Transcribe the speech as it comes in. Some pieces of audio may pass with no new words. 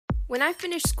When I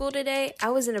finished school today,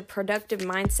 I was in a productive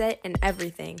mindset and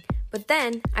everything. But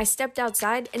then, I stepped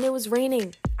outside and it was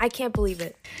raining. I can't believe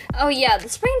it. Oh yeah, the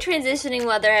spring transitioning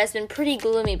weather has been pretty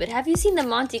gloomy, but have you seen the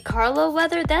Monte Carlo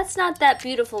weather? That's not that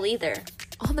beautiful either.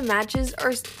 All the matches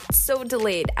are so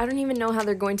delayed. I don't even know how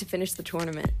they're going to finish the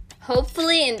tournament.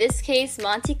 Hopefully, in this case,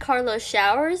 Monte Carlo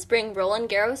showers bring Roland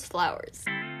Garros flowers.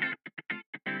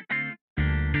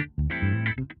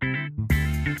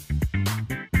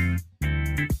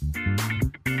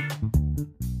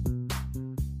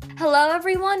 Hello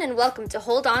everyone and welcome to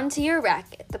Hold On to Your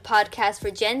Racket, the podcast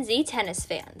for Gen Z tennis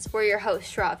fans. We're your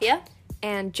hosts, Shravya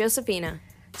and Josephina.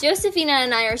 Josephina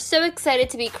and I are so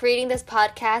excited to be creating this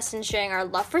podcast and sharing our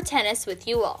love for tennis with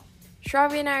you all.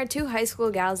 Shravya and I are two high school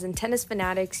gals and tennis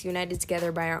fanatics united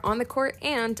together by our on-the-court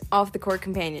and off-the-court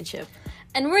companionship.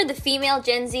 And we're the female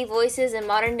Gen Z voices in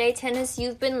modern-day tennis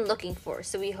you've been looking for,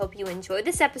 so we hope you enjoy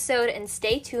this episode and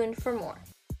stay tuned for more.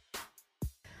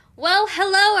 Well,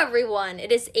 hello everyone.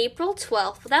 It is April 12th.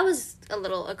 Well, that was a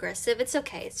little aggressive. It's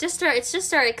okay. It's just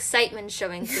our excitement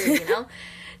showing through, you know.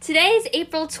 Today is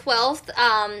April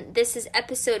 12th. This is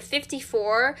episode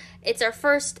 54. It's our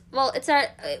first, it's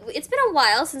been a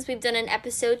while since we've done an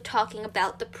episode talking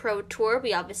about the Pro Tour.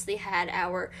 We obviously had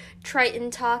our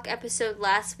Triton Talk episode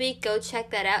last week. Go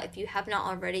check that out if you have not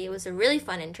already. It was a really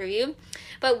fun interview.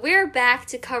 But we're back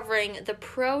to covering the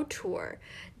Pro Tour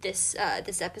this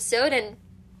episode, and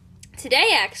today,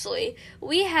 actually,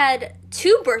 we had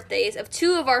two birthdays of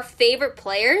two of our favorite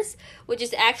players, which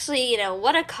is actually,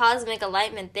 what a cosmic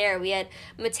alignment there. We had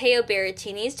Matteo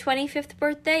Berrettini's 25th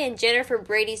birthday and Jennifer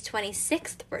Brady's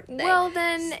 26th birthday. Well,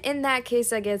 then, in that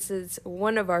case, I guess it's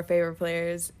one of our favorite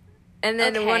players, and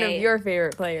then one of your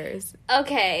favorite players.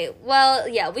 Okay, well,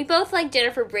 yeah, we both like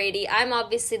Jennifer Brady. I'm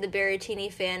obviously the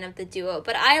Berrettini fan of the duo,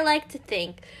 but I like to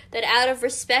think that out of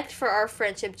respect for our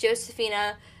friendship,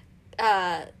 Josephina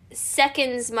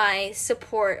seconds my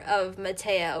support of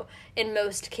Matteo in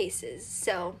most cases.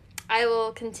 So I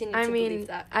will continue to believe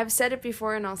that. I've said it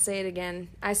before and I'll say it again.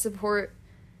 I support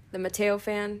the Matteo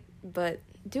fan, but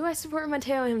do I support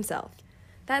Matteo himself?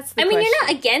 That's the question. You're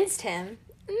not against him.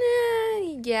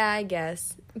 Nah, yeah, I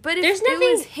guess. But if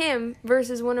it was him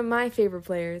versus one of my favorite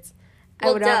players,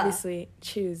 I would obviously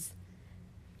choose.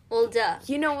 Well, duh.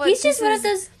 You know what? He's just one of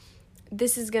those...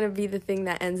 This is going to be the thing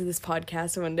that ends this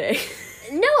podcast one day.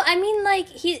 No,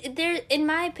 in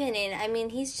my opinion,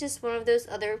 he's just one of those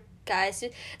other guys.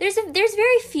 There's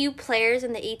very few players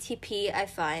in the ATP, I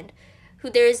find, who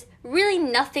there's really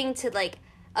nothing to,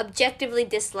 objectively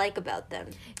dislike about them.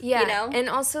 Yeah, and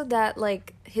also that,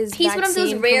 he's one of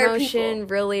those rare promotion people.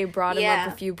 Really brought him up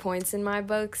a few points in my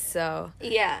book, so...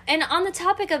 Yeah, and on the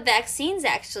topic of vaccines,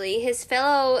 actually, his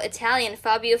fellow Italian,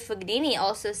 Fabio Fognini,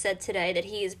 also said today that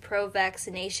he is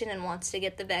pro-vaccination and wants to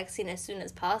get the vaccine as soon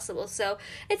as possible, so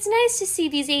it's nice to see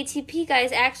these ATP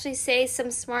guys actually say some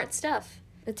smart stuff.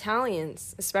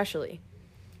 Italians, especially.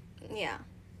 Yeah.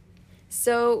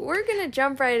 So we're going to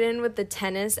jump right in with the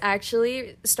tennis,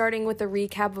 actually, starting with a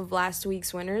recap of last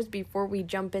week's winners before we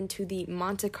jump into the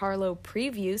Monte Carlo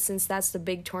preview, since that's the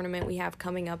big tournament we have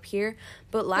coming up here.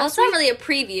 But it's not really a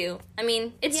preview.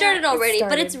 It started already,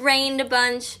 but it's rained a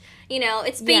bunch.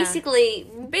 It's basically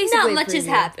not much has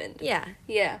happened. Yeah.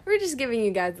 Yeah. We're just giving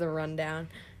you guys the rundown.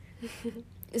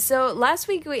 So last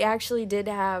week we actually did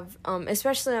have,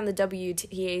 especially on the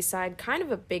WTA side, kind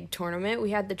of a big tournament.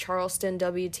 We had the Charleston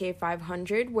WTA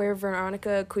 500, where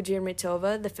Veronika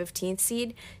Kudermetova, the 15th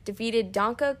seed, defeated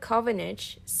Danka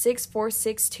Kovanic 6-4,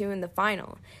 6-2 in the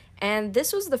final. And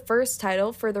this was the first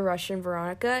title for the Russian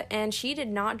Veronika, and she did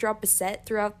not drop a set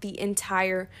throughout the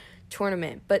entire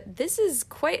tournament. But this is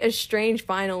quite a strange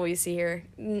final we see here,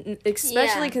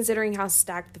 especially considering how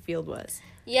stacked the field was.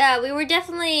 Yeah, we were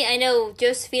definitely, I know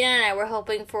Josephina and I were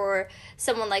hoping for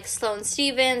someone like Sloane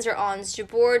Stephens or Ons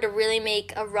Jabeur to really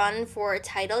make a run for a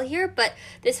title here, but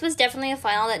this was definitely a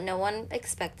final that no one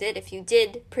expected. If you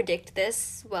did predict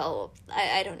this, well,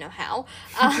 I don't know how.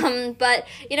 But,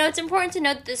 it's important to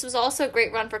note that this was also a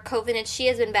great run for Kovanic. She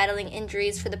has been battling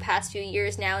injuries for the past few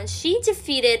years now, and she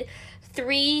defeated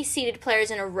 3 seeded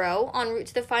players in a row en route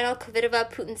to the final: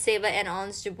 Kvitova, Putintseva, and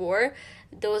Ons Jabeur.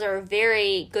 Those are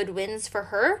very good wins for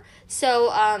her.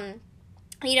 So,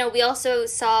 we also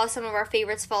saw some of our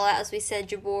favorites fall out, as we said,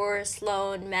 Jabeur,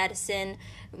 Sloane, Madison,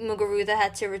 Muguruza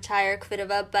had to retire,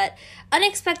 Kvitova, but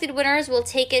unexpected winners will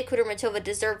take it. Kudermetova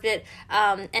deserved it,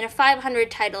 and a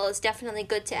 500 title is definitely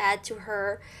good to add to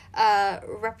her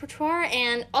repertoire,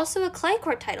 and also a clay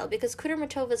court title, because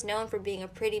Kudermetova is known for being a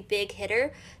pretty big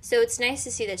hitter, so it's nice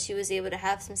to see that she was able to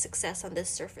have some success on this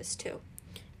surface too.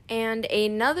 And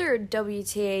another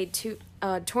WTA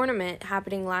tournament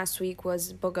happening last week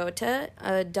was Bogota,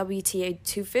 a WTA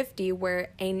 250, where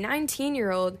a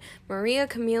 19-year-old Maria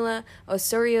Camila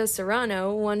Osorio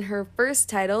Serrano won her first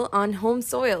title on home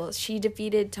soil. She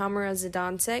defeated Tamara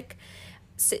Zidansek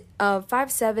 5-7,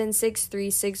 6-3,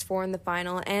 6-4 in the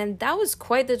final, and that was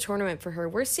quite the tournament for her.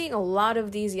 We're seeing a lot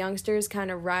of these youngsters kind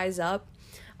of rise up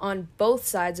on both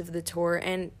sides of the tour,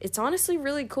 and it's honestly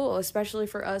really cool, especially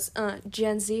for us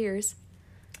Gen Zers.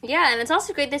 Yeah, and it's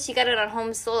also great that she got it on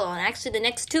home soil. And actually, the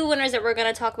next two winners that we're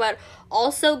going to talk about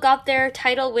also got their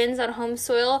title wins on home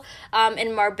soil.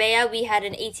 In Marbella, we had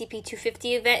an ATP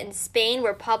 250 event in Spain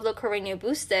where Pablo Carreño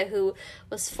Busta, who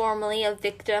was formerly a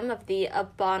victim of the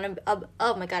abominable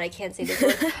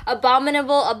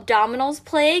abdominals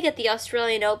plague at the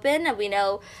Australian Open. And we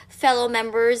know fellow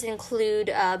members include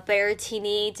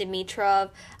Berrettini,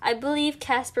 Dimitrov, I believe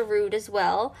Casper Ruud as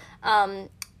well.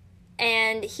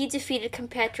 And he defeated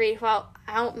compatriot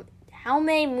Jaume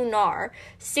Munar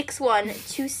 6-1,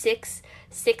 2-6,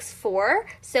 6-4.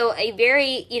 So a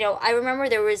very, I remember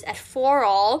there was at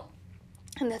 4-all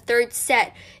in the third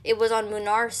set. It was on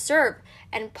Munar's serve,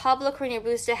 and Pablo Carreño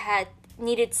Busta had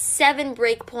needed 7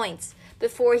 break points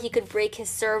before he could break his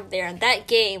serve there. And that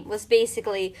game was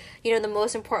basically, the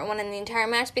most important one in the entire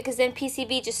match, because then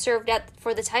PCB just served out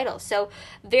for the title. So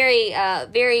very,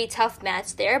 very tough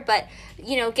match there. But,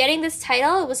 getting this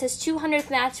title, it was his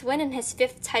 200th match win and his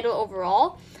 5th title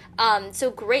overall. So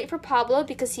great for Pablo,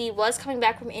 because he was coming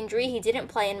back from injury. He didn't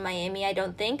play in Miami, I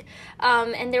don't think.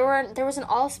 And there was an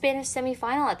all-Spanish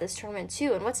semifinal at this tournament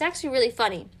too. And what's actually really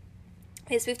funny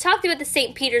is we've talked about the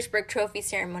St. Petersburg trophy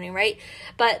ceremony, right?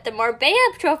 But the Marbella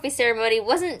trophy ceremony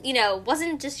wasn't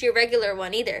just your regular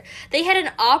one either. They had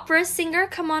an opera singer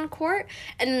come on court,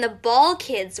 and then the ball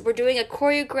kids were doing a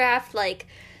choreographed, I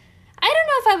don't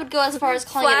know if I would go as far as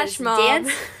calling Flash it a mob.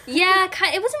 dance. Yeah,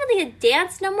 it wasn't really a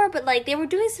dance number, but they were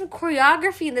doing some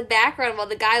choreography in the background while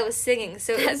the guy was singing.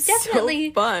 So it was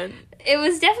definitely so fun. It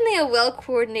was definitely a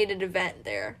well-coordinated event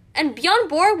there. And Bjorn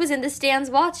Borg was in the stands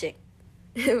watching.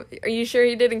 Are you sure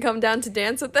he didn't come down to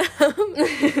dance with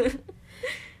them?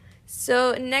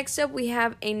 So next up we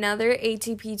have another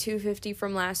ATP 250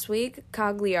 from last week,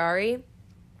 Cagliari.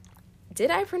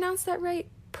 Did I pronounce that right?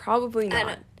 Probably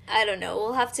not. I don't know.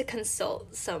 We'll have to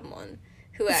consult someone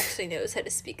who actually knows how to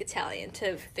speak Italian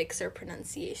to fix our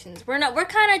pronunciations. We're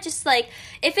kind of just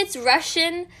if it's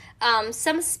Russian,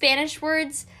 some Spanish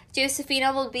words,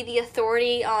 Josefina will be the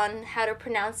authority on how to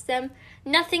pronounce them.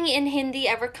 Nothing in Hindi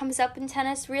ever comes up in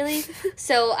tennis, really,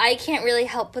 so I can't really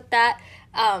help with that.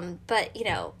 But,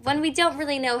 when we don't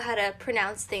really know how to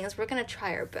pronounce things, we're going to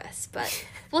try our best, but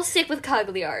we'll stick with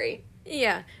Cagliari.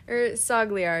 Yeah, or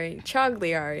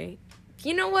Chagliari.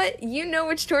 You know what? You know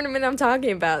which tournament I'm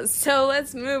talking about, so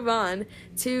let's move on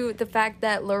to the fact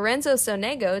that Lorenzo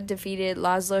Sonego defeated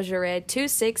Laszlo Djere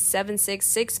 2-6,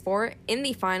 7-6, 6-4 in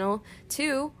the final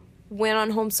to win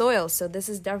on home soil. So this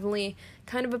is definitely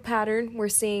kind of a pattern we're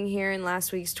seeing here in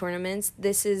last week's tournaments.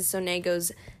 This is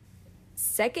Sonego's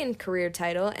second career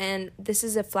title, and this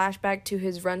is a flashback to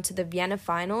his run to the Vienna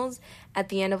finals at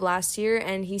the end of last year,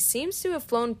 and he seems to have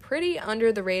flown pretty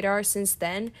under the radar since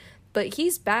then, but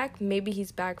he's back. Maybe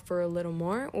he's back for a little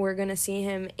more. We're going to see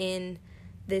him in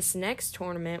this next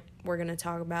tournament we're going to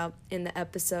talk about in the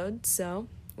episode, so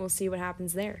we'll see what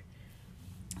happens there.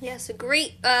 Yeah, so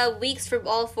great weeks for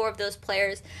all 4 of those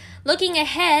players. Looking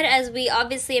ahead, as we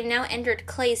obviously have now entered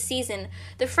clay's season,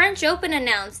 the French Open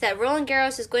announced that Roland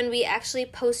Garros is going to be actually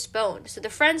postponed. So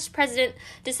the French president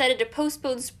decided to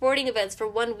postpone sporting events for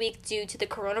 1 week due to the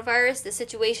coronavirus. The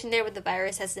situation there with the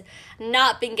virus has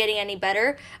not been getting any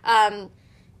better.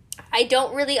 I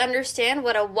don't really understand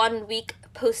what a 1 week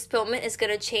postponement is going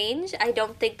to change. I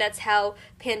don't think that's how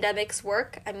pandemics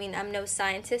work. I mean, I'm no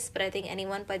scientist, but I think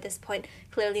anyone by this point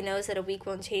clearly knows that a week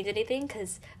won't change anything,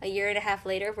 because a year and a half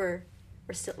later we're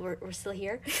still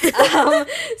here.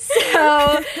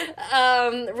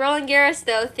 Roland Garros,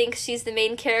 though, thinks she's the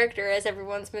main character, as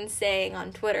everyone's been saying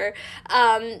on Twitter.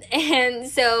 And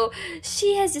so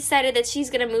she has decided that she's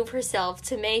going to move herself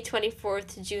to May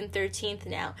 24th to June 13th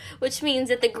now, which means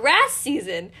that the grass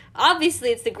season, obviously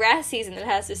it's the grass season that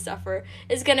has to suffer,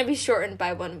 is going to be shortened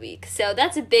by 1 week. So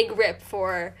that's a big rip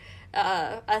for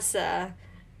us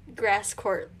grass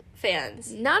court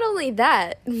fans. Not only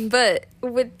that, but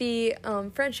with the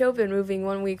French Open moving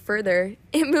 1 week further,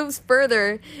 it moves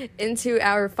further into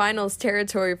our finals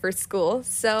territory for school.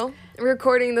 So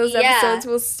recording those episodes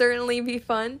will certainly be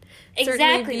fun.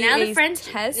 Exactly. Now the French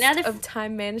test of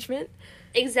time management.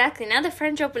 Exactly. Now the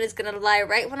French Open is going to lie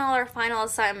right when all our final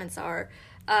assignments are,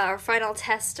 our final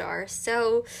tests are.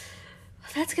 So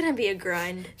That's gonna be a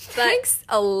grind. But Thanks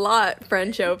a lot,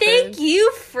 French Open. thank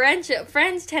you, French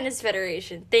Tennis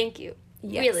Federation. Thank you.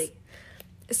 Yes. Really.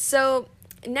 So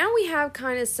now we have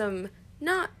kind of some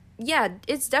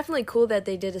it's definitely cool that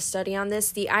they did a study on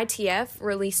this. The ITF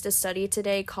released a study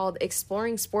today called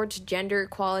Exploring Sports Gender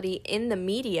Equality in the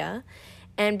Media.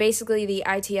 And basically the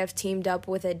ITF teamed up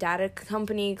with a data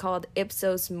company called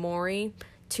Ipsos Mori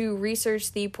to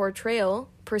research the portrayal,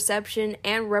 perception,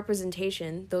 and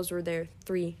representation, those were their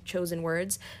 3 chosen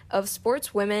words, of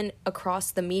sports women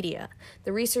across the media.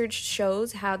 The research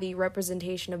shows how the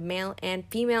representation of male and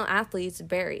female athletes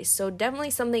varies. So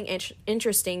definitely something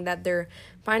interesting that they're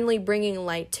finally bringing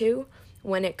light to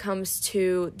when it comes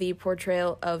to the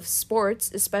portrayal of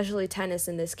sports, especially tennis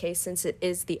in this case, since it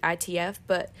is the ITF.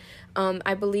 But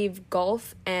I believe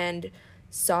golf and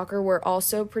soccer were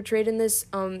also portrayed in this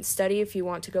study, if you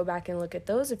want to go back and look at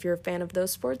those, if you're a fan of those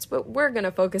sports. But we're going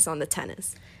to focus on the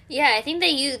tennis. Yeah, I think they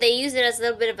use it as a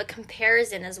little bit of a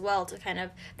comparison as well to kind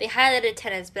of, they highlighted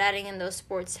tennis, but adding in those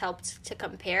sports helped to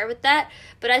compare with that.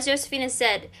 But as Josephina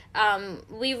said,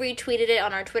 we retweeted it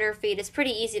on our Twitter feed. It's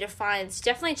pretty easy to find, so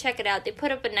definitely check it out. They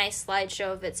put up a nice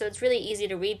slideshow of it, so it's really easy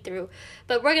to read through.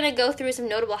 But we're going to go through some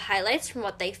notable highlights from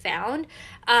what they found.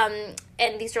 And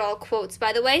these are all quotes,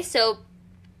 by the way, so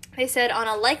they said, on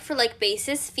a like-for-like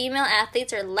basis, female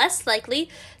athletes are less likely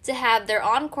to have their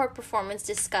on-court performance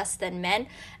discussed than men,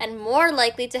 and more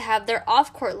likely to have their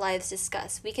off-court lives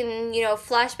discussed. We can,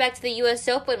 flash back to the U.S.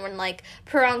 Open when,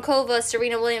 Pirankova,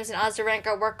 Serena Williams, and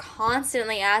Azarenka were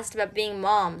constantly asked about being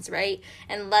moms, right?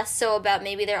 And less so about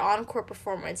maybe their on-court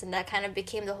performance, and that kind of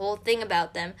became the whole thing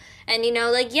about them. And,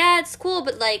 it's cool,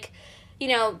 but,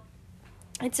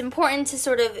 it's important to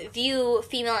sort of view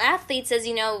female athletes as,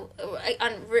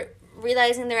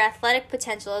 realizing their athletic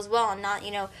potential as well, and not,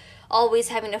 always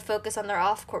having to focus on their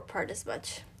off-court part as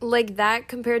much. Like that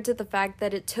compared to the fact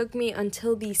that it took me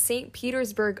until the St.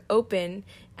 Petersburg Open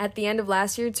at the end of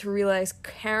last year to realize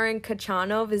Karen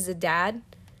Khachanov is a dad.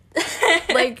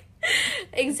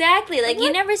 Exactly.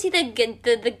 You never see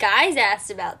the guys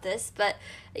asked about this, but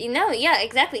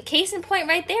exactly. Case in point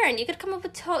right there, and you could come up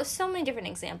with so many different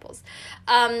examples.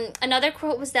 Another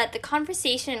quote was that the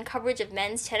conversation and coverage of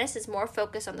men's tennis is more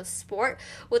focused on the sport,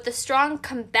 with a strong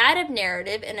combative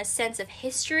narrative and a sense of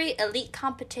history, elite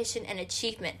competition, and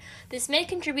achievement. This may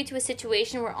contribute to a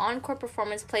situation where on-court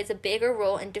performance plays a bigger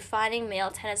role in defining male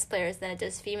tennis players than it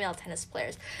does female tennis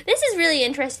players. This is really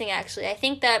interesting, actually. I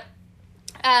think that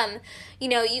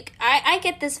I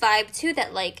get this vibe too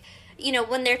that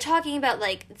when they're talking about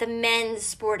the men's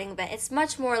sporting event, it's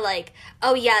much more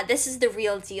oh yeah, this is the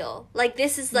real deal.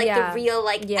 This is the real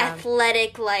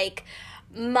athletic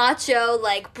macho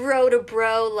bro to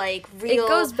bro real. It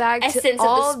goes back essence to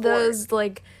all of the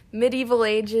sport. Those medieval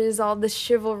ages, all the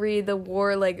chivalry, the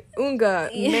war,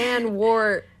 unga, man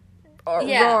war.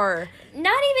 Roar.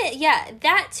 Not even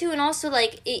that too, and also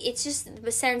it's just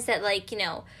the sense that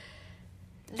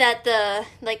that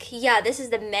this is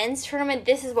the men's tournament,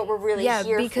 this is what we're really here for.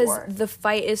 Yeah, because the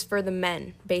fight is for the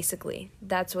men, basically.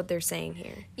 That's what they're saying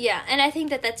here. Yeah, and I think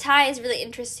that the tie is really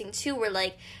interesting too,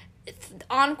 where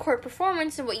on-court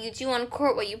performance and what you do on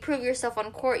court, what you prove yourself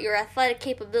on court, your athletic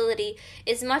capability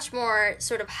is much more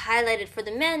sort of highlighted for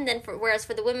the men whereas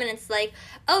for the women it's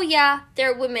oh yeah,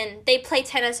 they're women, they play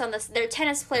tennis they're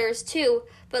tennis players too,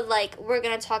 but we're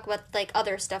gonna talk about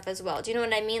other stuff as well. Do you know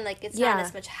what I mean? It's not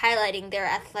as much highlighting their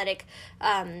athletic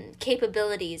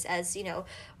capabilities as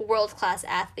world-class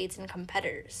athletes and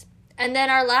competitors. And then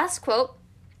our last quote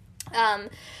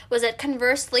was that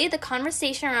conversely, the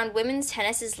conversation around women's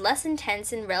tennis is less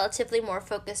intense and relatively more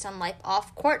focused on life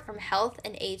off-court, from health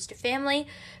and age to family,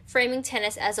 framing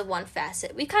tennis as a one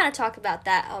facet. We kind of talked about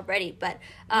that already, but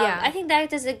I think that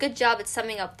does a good job at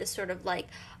summing up this sort of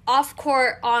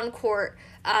off-court, on-court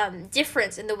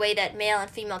difference in the way that male and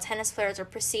female tennis players are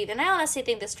perceived. And I honestly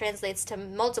think this translates to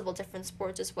multiple different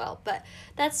sports as well. But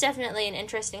that's definitely an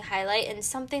interesting highlight and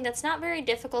something that's not very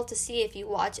difficult to see if you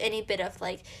watch any bit of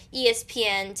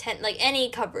ESPN, any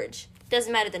coverage.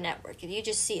 Doesn't matter the network. You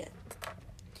just see it.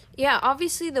 Yeah,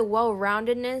 obviously the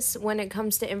well-roundedness when it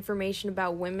comes to information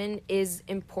about women is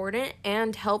important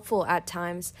and helpful at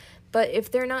times. But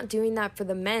if they're not doing that for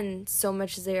the men so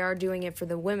much as they are doing it for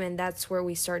the women, that's where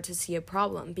we start to see a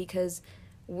problem, because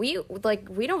we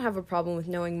don't have a problem with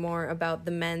knowing more about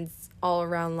the men's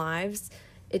all-around lives.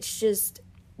 It's just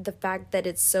the fact that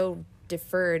it's so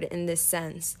deferred in this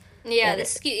sense. Yeah,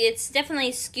 it's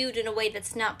definitely skewed in a way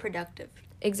that's not productive.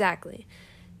 Exactly.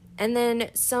 And then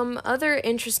some other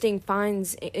interesting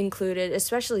finds included,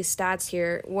 especially stats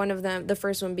here. One of them, the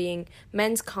first one being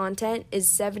men's content is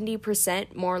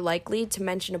 70% more likely to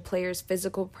mention a player's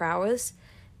physical prowess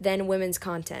than women's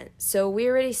content. So we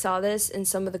already saw this in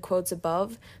some of the quotes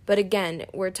above, but again,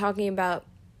 we're talking about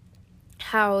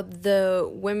how the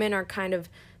women are kind of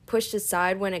pushed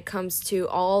aside when it comes to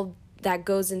all that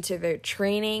goes into their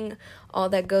training, all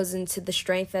that goes into the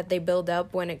strength that they build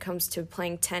up when it comes to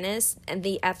playing tennis, and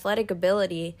the athletic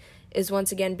ability is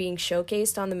once again being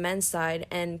showcased on the men's side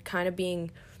and kind of being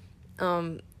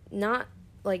not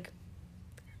like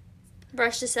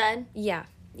brushed aside. Yeah,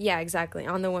 exactly,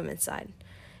 on the women's side.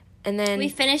 And then we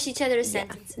finish each other's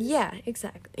sentences. Yeah,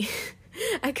 exactly.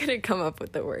 I couldn't come up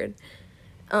with the word.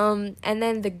 And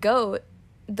then the GOAT,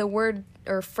 the word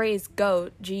or phrase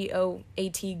GOAT,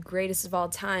 G-O-A-T, greatest of all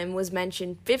time, was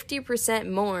mentioned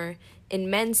 50% more in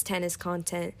men's tennis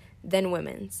content than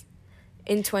women's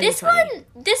in 2020.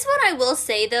 This one I will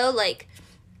say, though, like,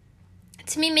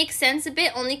 to me makes sense a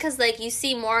bit, only because, like, you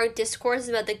see more discourse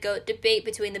about the GOAT debate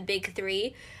between the big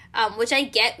three, which I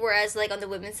get, whereas, like, on the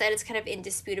women's side, it's kind of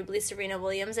indisputably Serena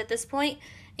Williams at this point,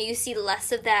 and you see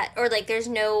less of that, or, like, there's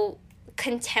no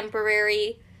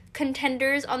contemporary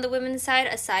contenders on the women's side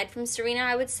aside from Serena,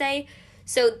 I would say.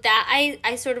 So that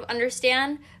I sort of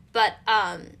understand, but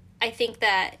I think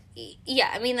that,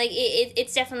 yeah, I mean, like,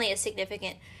 it's definitely a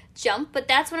significant jump, but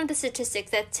that's one of the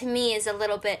statistics that to me is a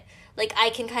little bit, like, I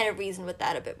can kind of reason with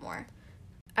that a bit more.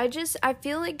 I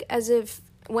feel like as if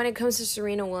when it comes to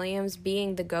Serena Williams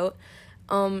being the GOAT,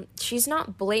 she's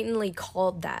not blatantly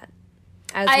called that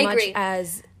as much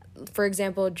as, for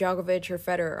example, Djokovic or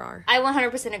Federer are. I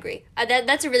 100% agree.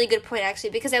 That's a really good point,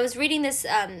 actually, because I was reading this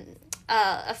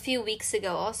a few weeks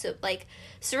ago also. Like,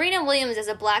 Serena Williams as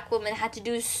a black woman had to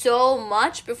do so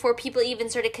much before people even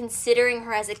started considering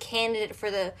her as a candidate for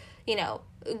the,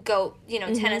 GOAT,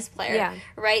 tennis player,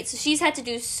 right? So she's had to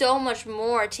do so much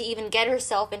more to even get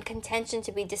herself in contention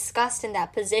to be discussed in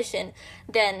that position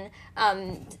than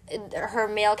her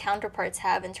male counterparts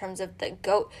have in terms of the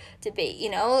GOAT debate,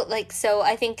 so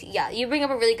I think, you bring up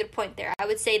a really good point there. I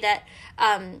would say that,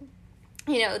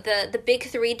 the big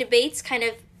three debates kind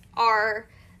of are,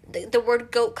 the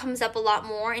word GOAT comes up a lot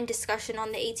more in discussion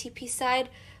on the ATP side,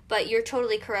 but you're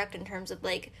totally correct in terms of,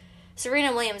 like,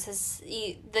 Serena Williams has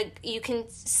you can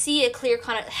see a clear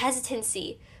kind of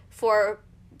hesitancy for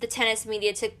the tennis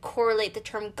media to correlate the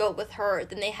term GOAT with her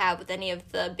than they have with any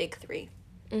of the big three.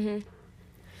 Mm-hmm.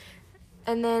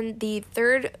 And then the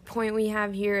third point we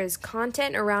have here is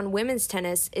content around women's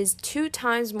tennis is 2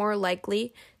 times more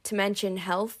likely to mention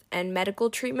health and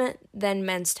medical treatment than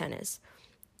men's tennis.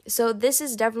 So this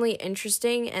is definitely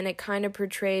interesting, and it kind of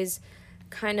portrays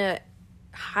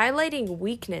highlighting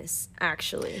weakness,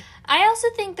 actually. I also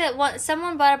think that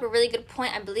someone brought up a really good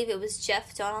point. I believe it was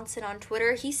Jeff Donaldson on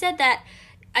Twitter. He said that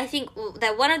I think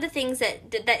that one of the things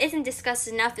that isn't discussed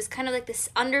enough is kind of like this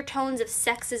undertones of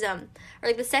sexism, or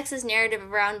like the sexist narrative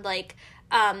around, like,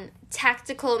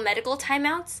 tactical medical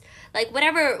timeouts. Like, when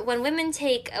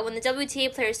the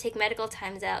WTA players take medical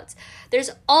timeouts,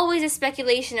 there's always a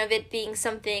speculation of it being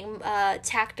something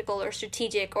tactical or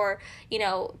strategic or,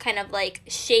 kind of like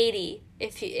shady,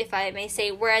 if I may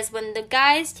say. Whereas when the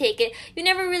guys take it, you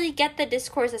never really get the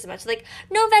discourse as much. Like,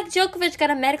 Novak Djokovic got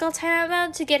a medical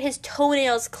timeout to get his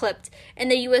toenails clipped in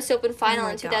the U.S. Open final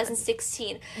in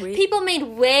 2016. People made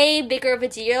way bigger of a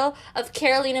deal of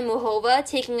Karolina Muchova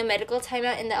taking a medical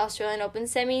timeout in the Australian Open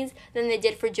semis than they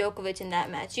did for Djokovic in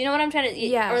that match. You know what I'm trying to...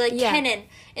 Yeah. Or, like, Kenin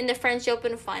in the French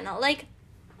Open final. Like,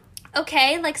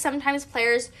 okay, like, sometimes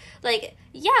players, like,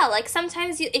 like,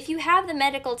 sometimes if you have the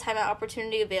medical timeout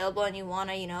opportunity available and you want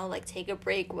to, like, take a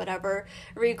break, whatever,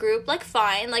 regroup, like,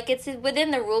 fine. Like, it's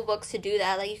within the rule books to do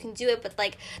that. Like, you can do it, but,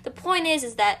 like, the point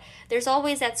is that there's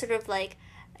always that sort of, like,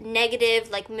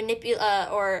 negative, like,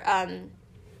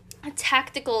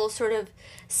 tactical sort of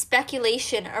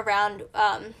speculation around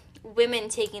women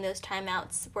taking those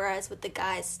timeouts, whereas with the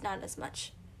guys, not as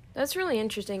much. That's really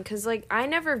interesting, because, like, I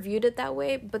never viewed it that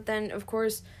way, but then, of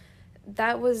course,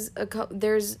 that was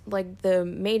there's, like, the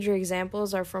major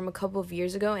examples are from a couple of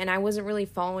years ago, and I wasn't really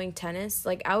following tennis.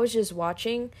 Like, I was just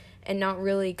watching and not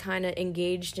really kind of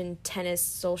engaged in tennis,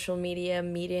 social media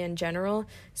in general.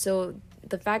 So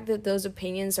the fact that those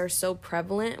opinions are so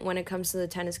prevalent when it comes to the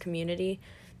tennis community,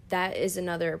 that is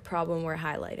another problem we're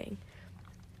highlighting.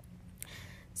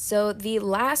 So the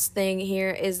last thing here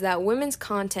is that women's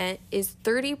content is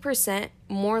 30%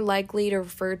 more likely to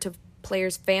refer to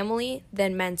players' family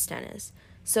than men's tennis.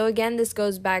 So again, this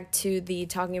goes back to the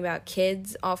talking about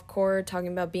kids off court, talking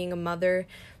about being a mother,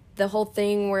 the whole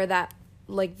thing where that,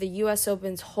 like, the U.S.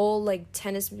 Open's whole, like,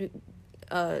 tennis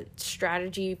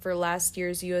strategy for last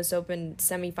year's U.S. Open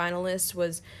semifinalist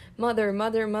was mother,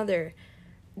 mother, mother.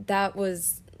 That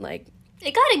was, like...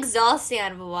 It got exhausting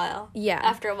after a while.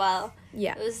 Yeah.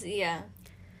 It was, yeah.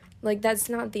 Like, that's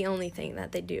not the only thing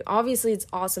that they do. Obviously, it's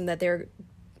awesome that they're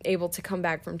able to come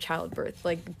back from childbirth.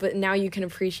 Like, but now you can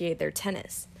appreciate their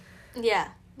tennis. Yeah,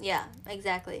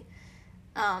 exactly.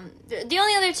 The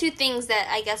only other two things that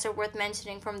I guess are worth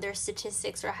mentioning from their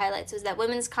statistics or highlights is that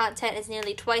women's content is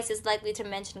nearly twice as likely to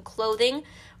mention clothing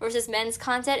versus men's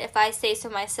content. If I say so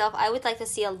myself, I would like to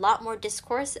see a lot more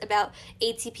discourse about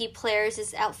ATP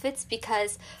players' outfits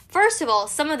because, first of all,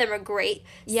 some of them are great.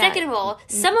 Yeah. Second of all,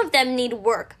 some of them need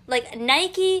work. Like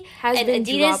Nike has and been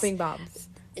Adidas, dropping bombs.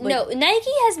 No,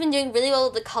 Nike has been doing really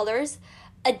well with the colors.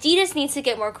 Adidas needs to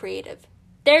get more creative.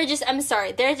 They're just, I'm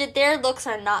sorry, their looks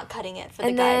are not cutting it for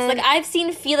the guys. Like, I've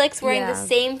seen Felix wearing the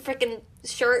same freaking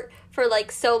shirt for,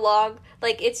 like, so long.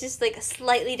 Like, it's just, like,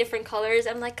 slightly different colors.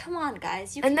 I'm like, come on,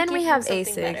 guys. You can give him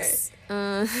something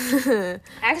better.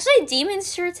 Actually,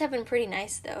 Demon's shirts have been pretty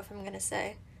nice, though, if I'm going to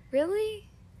say. Really?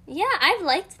 Yeah, I've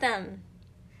liked them.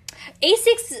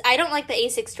 Asics, I don't like the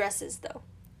Asics dresses, though.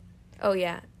 Oh,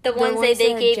 yeah. The ones they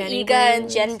gave Iga and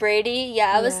Jen Brady.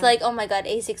 Yeah, I was like, oh my god,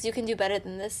 Asics, you can do better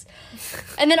than this.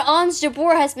 And then Ons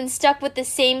Jabeur has been stuck with the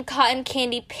same cotton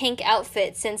candy pink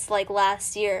outfit since, like,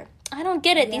 last year. I don't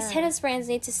get it. Yeah. These tennis brands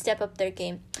need to step up their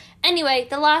game. Anyway,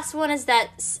 the last one is that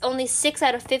only 6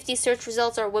 out of 50 search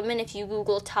results are women if you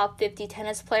Google top 50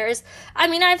 tennis players. I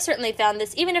mean, I've certainly found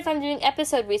this. Even if I'm doing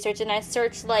episode research and I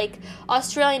search, like,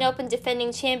 Australian Open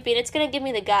defending champion, it's going to give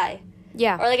me the guy.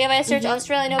 Yeah. Or, like, if I search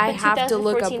Australian Open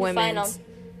 2014 final.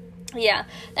 Yeah.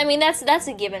 I mean, that's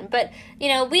a given. But, you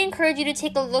know, we encourage you to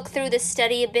take a look through this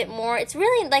study a bit more. It's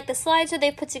really, like, the slides that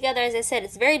they've put together, as I said,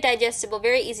 it's very digestible,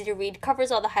 very easy to read,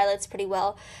 covers all the highlights pretty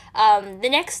well. The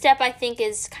next step, I think,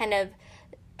 is kind of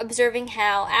observing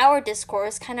how our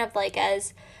discourse, kind of like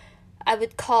as I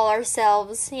would call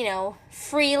ourselves, you know,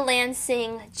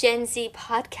 freelancing Gen Z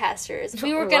podcasters.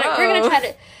 We're gonna try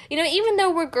to, you know, even though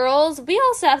we're girls, we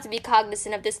also have to be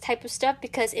cognizant of this type of stuff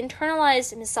because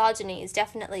internalized misogyny is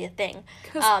definitely a thing.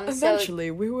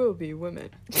 Eventually, we will be women.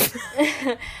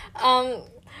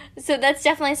 So that's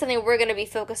definitely something we're going to be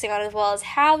focusing on as well as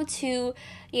how to,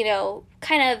 you know,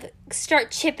 kind of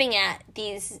start chipping at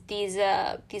these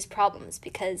problems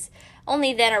because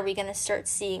only then are we going to start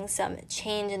seeing some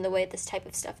change in the way this type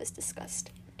of stuff is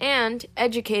discussed. And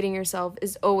educating yourself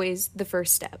is always the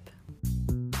first step.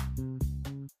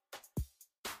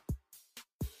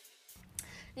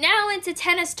 Now into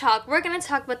tennis talk. We're going to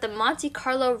talk about the Monte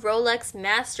Carlo Rolex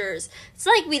Masters. It's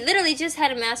like we literally just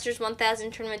had a Masters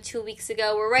 1000 tournament 2 weeks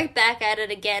ago. We're right back at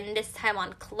it again, this time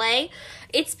on clay.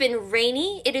 It's been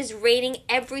rainy. It is raining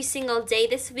every single day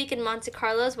this week in Monte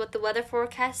Carlo is what the weather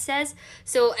forecast says.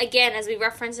 So again, as we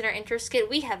referenced in our intro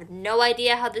skit, we have no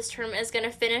idea how this tournament is going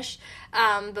to finish,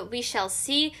 but we shall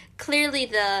see. Clearly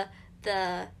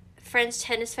the French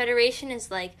Tennis Federation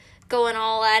is like going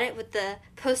all at it with the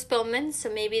postponements, so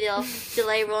maybe they'll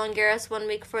delay Roland Garros 1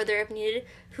 week further if needed.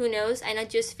 Who knows? I know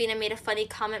Josefina made a funny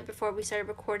comment before we started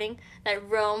recording that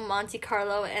Rome, Monte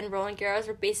Carlo, and Roland Garros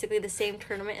were basically the same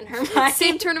tournament in her mind.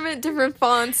 Same tournament, different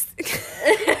fonts.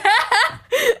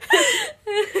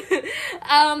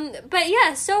 But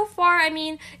yeah, so far, I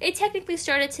mean, it technically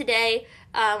started today,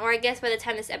 or I guess by the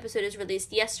time this episode is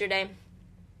released, yesterday.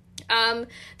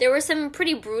 There were some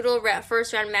pretty brutal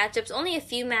first round matchups. Only a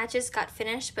few matches got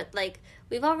finished, but like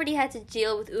we've already had to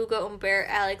deal with Ugo Humbert,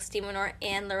 Alex de Minaur,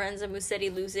 and Lorenzo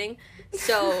Musetti losing.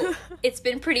 So it's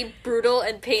been pretty brutal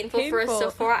and painful for us so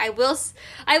far. I will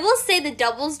say the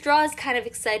doubles draw is kind of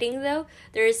exciting though.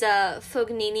 There's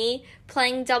Fognini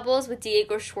playing doubles with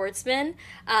Diego Schwartzman.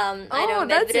 I know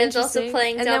Medvedev's also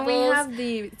playing doubles. And then we have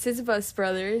the Tsitsipas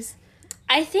brothers.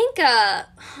 I think,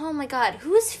 oh my god,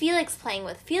 who is Felix playing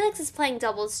with? Felix is playing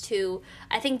doubles too.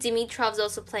 I think Dimitrov's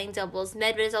also playing doubles.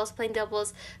 Medvedev is also playing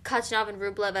doubles. Khachanov and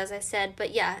Rublev, as I said.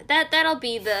 But yeah, that'll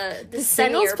be the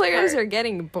singles players are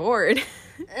getting bored.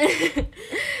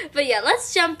 But yeah,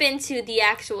 let's jump into the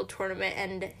actual tournament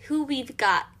and who we've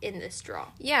got in this draw.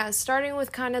 Yeah, starting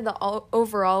with kind of the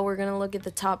overall, we're going to look at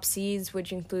the top seeds,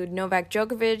 which include Novak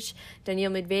Djokovic,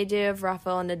 Daniil Medvedev,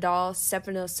 Rafael Nadal,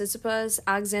 Stefanos Tsitsipas,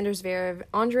 Alexander Zverev,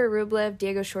 Andrei Rublev,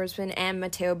 Diego Schwartzman, and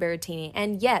Matteo Berrettini.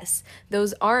 And yes,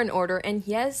 those are in order. And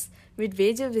yes,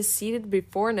 Medvedev is seated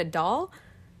before Nadal.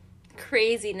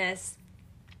 Craziness.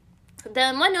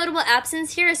 The one notable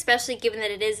absence here, especially given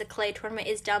that it is a clay tournament,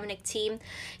 is Dominic Thiem.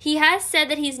 He has said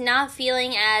that he's not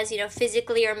feeling as,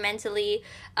 physically or mentally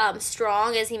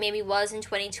strong as he maybe was in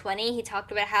 2020. He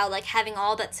talked about how, having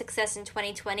all that success in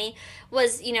 2020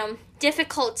 was,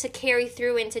 difficult to carry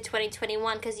through into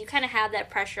 2021 because you kind of have that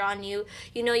pressure on you.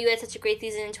 You had such a great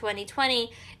season in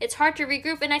 2020. It's hard to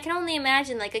regroup, and I can only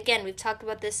imagine, again, we've talked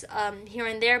about this here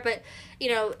and there, but,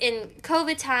 in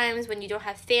COVID times when you don't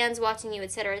have fans watching you,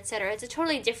 et cetera, it's a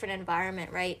totally different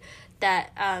environment, right? That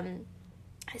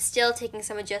is still taking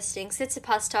some adjusting.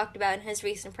 Tsitsipas talked about in his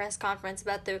recent press conference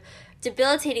about the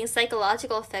debilitating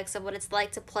psychological effects of what it's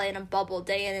like to play in a bubble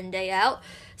day in and day out.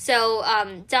 So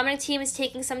Dominic Thiem is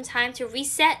taking some time to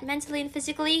reset mentally and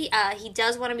physically. He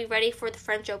does want to be ready for the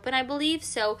French Open, I believe,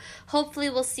 so hopefully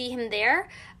we'll see him there.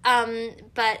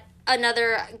 But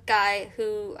another guy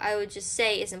who I would just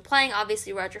say isn't playing,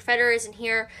 obviously Roger Federer isn't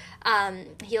here.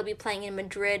 He'll be playing in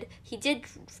Madrid. He did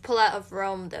pull out of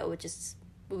Rome, though, which is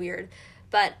weird.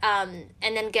 But, and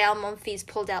then Gael Monfils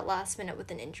pulled out last minute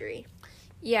with an injury.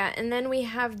 Yeah, and then we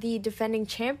have the defending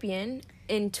champion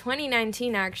in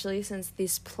 2019, actually, since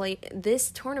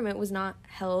this tournament was not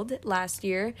held last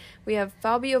year. We have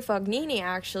Fabio Fognini,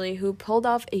 actually, who pulled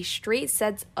off a straight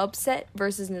sets upset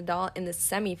versus Nadal in the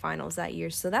semifinals that year.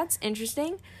 So that's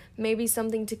interesting. Maybe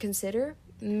something to consider.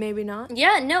 Maybe not.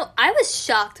 Yeah, no, I was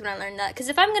shocked when I learned that. Because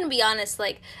if I'm going to be honest,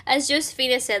 as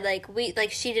Josefina said, we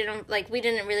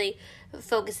didn't really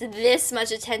focus this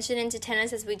much attention into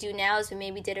tennis as we do now, as we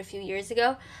maybe did a few years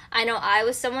ago. I know I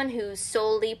was someone who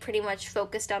solely pretty much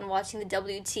focused on watching the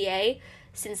WTA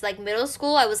since middle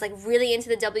school. I was really into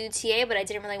the WTA, but I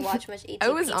didn't really watch much ATP tennis. I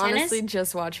was honestly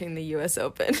just watching the US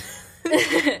Open.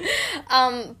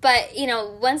 But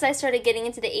once I started getting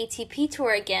into the ATP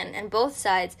tour again, and both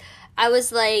sides, I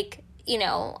was a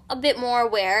bit more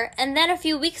aware. And then a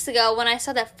few weeks ago, when I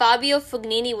saw that Fabio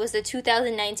Fognini was the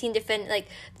 2019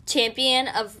 champion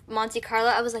of Monte Carlo,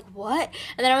 I was like, what?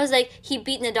 And then I was he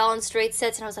beat Nadal in straight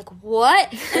sets, and I was like,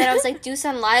 what? And then I was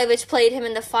Dusan Lajovic played him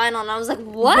in the final, and I was like,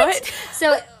 what?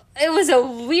 So it was a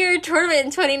weird tournament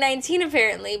in 2019,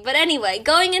 apparently. But anyway,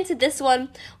 going into this one,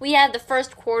 we have the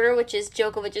first quarter, which is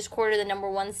Djokovic's quarter, the number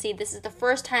 1 seed. This is the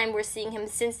first time we're seeing him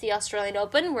since the Australian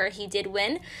Open, where he did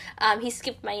win. He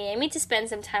skipped Miami to spend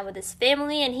some time with his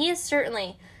family, and he is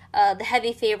certainly the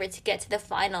heavy favorite to get to the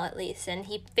final, at least. And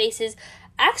he faces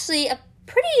actually a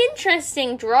pretty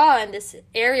interesting draw in this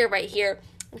area right here.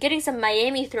 Getting some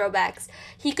Miami throwbacks.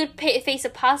 He could face a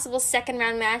possible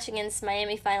second-round match against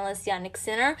Miami finalist Jannik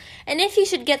Sinner. And if he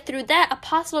should get through that, a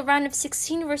possible round of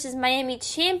 16 versus Miami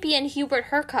champion Hubert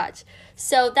Hurkacz.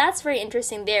 So that's very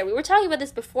interesting there. We were talking about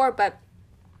this before, but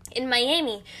in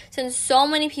Miami, since so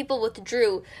many people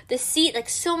withdrew, the seat,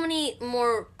 so many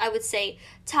more, I would say,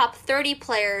 top 30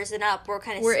 players and up were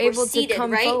able seated, to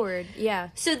come right? forward. Yeah.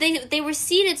 So they were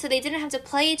seated, so they didn't have to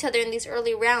play each other in these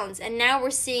early rounds. And now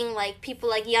we're seeing people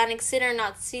like Jannik Sinner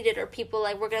not seated, or people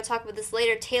we're going to talk about this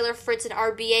later, Taylor Fritz and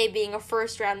RBA being a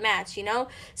first round match,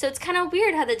 So it's kind of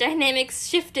weird how the dynamics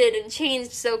shifted and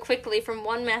changed so quickly from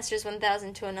one Masters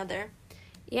 1000 to another.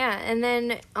 Yeah, and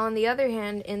then on the other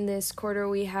hand, in this quarter,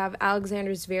 we have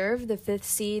Alexander Zverev, the 5th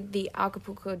seed, the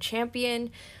Acapulco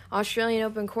champion, Australian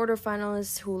Open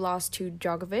quarterfinalist who lost to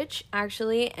Djokovic,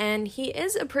 actually. And he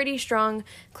is a pretty strong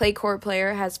clay court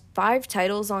player, has 5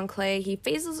 titles on clay. He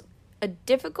faces a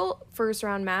difficult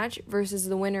first-round match versus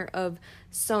the winner of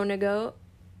Sonego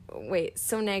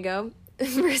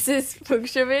versus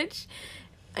Fucsovics,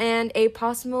 and a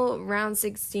possible round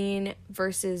 16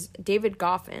 versus David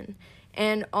Goffin.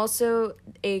 And also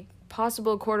a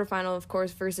possible quarterfinal, of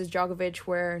course, versus Djokovic,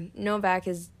 where Novak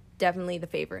is definitely the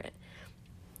favorite.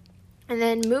 And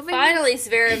then finally,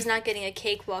 Zverev's not getting a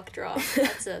cakewalk draw.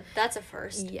 That's a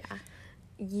first.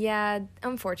 Yeah.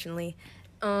 Unfortunately.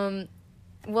 Unfortunately,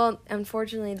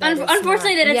 unfortunately,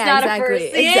 that it's not a first.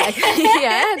 Exactly. Yeah,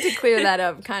 I had to clear that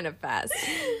up kind of fast.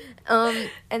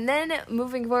 And then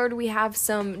moving forward, we have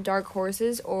some dark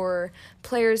horses or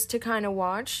players to kind of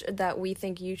watch that we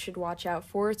think you should watch out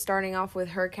for. Starting off with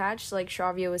Hurkacz, like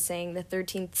Shravya was saying, the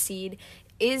 13th seed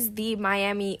is the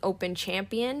Miami Open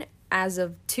champion as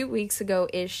of 2 weeks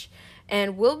ago-ish.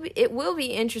 And it will be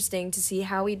interesting to see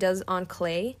how he does on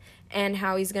clay and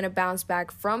how he's going to bounce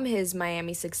back from his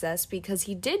Miami success, because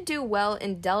he did do well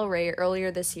in Delray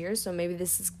earlier this year, so maybe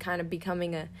this is kind of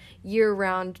becoming a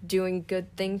year-round doing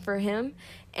good thing for him.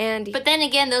 But then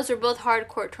again, those are both hard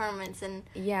court tournaments, and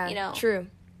true.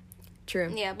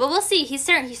 Yeah, but we'll see. He's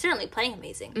certainly playing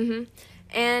amazing. Mm-hmm.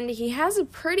 And he has a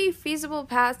pretty feasible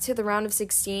path to the round of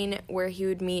 16 where he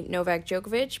would meet Novak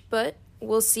Djokovic, but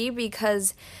we'll see,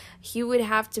 because he would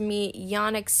have to meet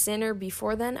Yannick Sinner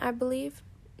before then, I believe.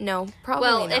 No, probably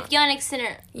not. Well, if Yannick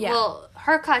Sinner... Yeah. Well,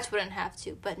 Hurkacz wouldn't have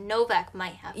to, but Novak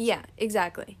might have to. Yeah,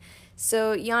 exactly.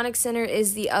 So Yannick Sinner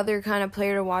is the other kind of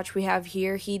player to watch we have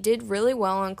here. He did really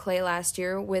well on clay last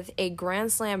year with a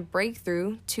Grand Slam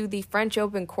breakthrough to the French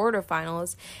Open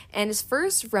quarterfinals. And his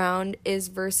first round is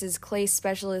versus clay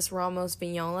specialist Ramos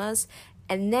Vinolas.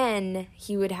 And then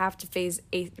he would have to face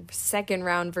a second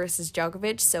round versus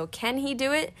Djokovic. So can he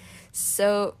do it?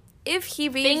 So if he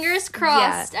beats... Fingers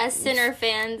crossed, as Sinner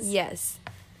fans. Yes.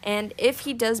 And if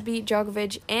he does beat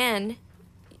Djokovic and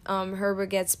Herbert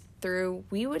gets through,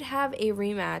 we would have a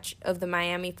rematch of the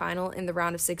Miami final in the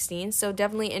round of 16. So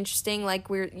definitely interesting. Like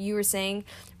you were saying,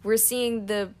 we're seeing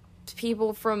the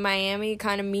people from Miami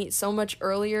kind of meet so much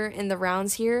earlier in the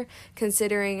rounds here,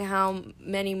 considering how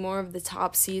many more of the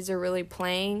top seeds are really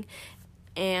playing.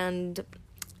 And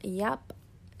yep,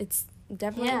 it's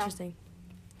definitely interesting.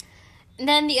 And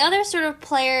then the other sort of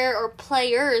player or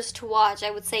players to watch,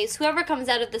 I would say, is whoever comes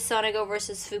out of the Sonego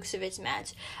versus Fucsovics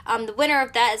match. The winner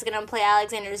of that is going to play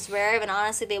Alexander Zverev, and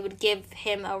honestly, they would give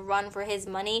him a run for his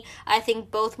money. I think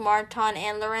both Martin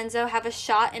and Lorenzo have a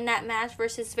shot in that match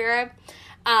versus Zverev.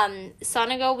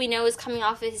 Sonego, we know, is coming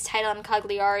off of his title on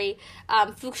Cagliari.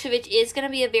 Fucsovics is going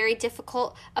to be a very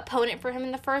difficult opponent for him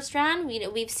in the first round.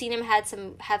 We've seen him have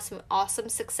some awesome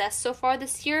success so far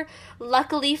this year.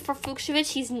 Luckily for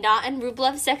Fucsovics, he's not in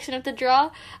Rublev's section of the draw.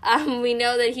 We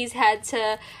know that he's had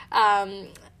to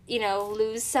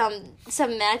lose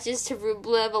some matches to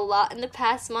Rublev a lot in the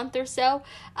past month or so.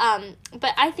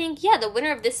 But I think, the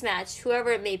winner of this match,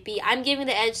 whoever it may be, I'm giving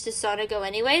the edge to Sonego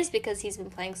anyways because he's been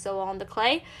playing so well on the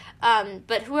clay.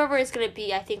 But whoever it's going to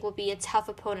be, I think will be a tough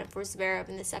opponent for Zverev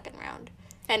in the second round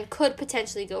and could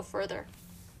potentially go further.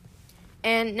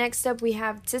 And next up, we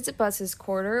have Tsitsipas'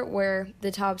 quarter, where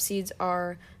the top seeds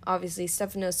are obviously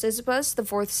Stefanos Tsitsipas, the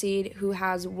fourth seed, who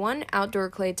has one outdoor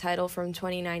clay title from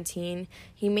 2019.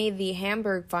 He made the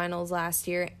Hamburg finals last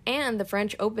year and the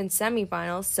French Open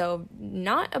semifinals, so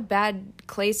not a bad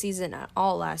clay season at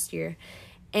all last year.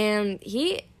 And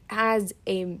he has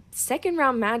a second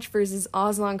round match versus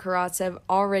Aslan Karatsev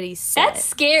already set. That's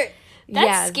scary.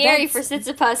 That's scary for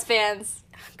Tsitsipas fans.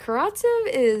 Karatsev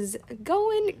is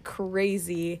going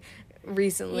crazy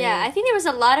recently. Yeah, I think there was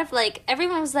a lot of,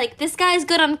 everyone was like, this guy's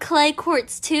good on clay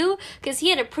courts, too, because he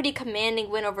had a pretty commanding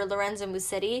win over Lorenzo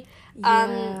Musetti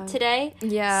today.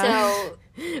 Yeah. So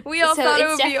we all thought it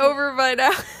would be over by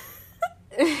now.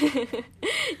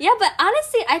 Yeah, but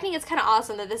honestly, I think it's kind of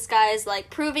awesome that this guy is,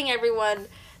 proving everyone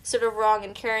sort of wrong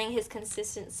and carrying his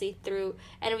consistency through.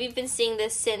 And we've been seeing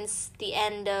this since the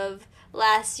end of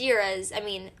last year,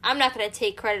 I'm not going to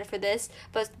take credit for this,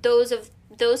 but those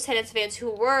tennis fans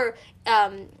who were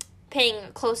paying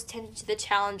close attention to the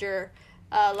challenger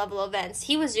level events,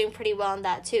 he was doing pretty well in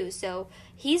that too. So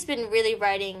he's been really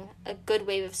riding a good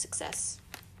wave of success.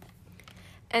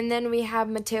 And then we have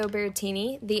Matteo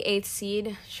Berrettini, the 8th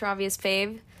seed, Shravia's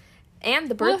fave, and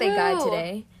the birthday guy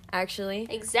today, actually.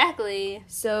 Exactly.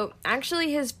 So,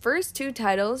 actually, his first 2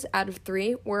 titles out of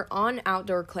 3 were on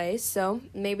outdoor clay, so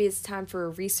maybe it's time for a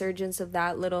resurgence of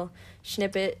that little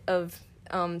snippet of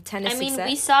tennis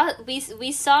success.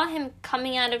 we saw him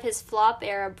coming out of his flop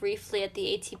era briefly at the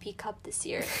ATP Cup this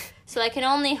year. So I can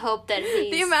only hope that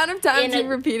he's... The amount of times he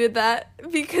repeated that,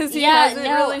 because he hasn't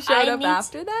really showed up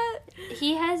after that.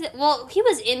 He hasn't... Well, he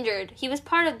was injured. He was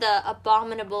part of the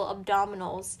abominable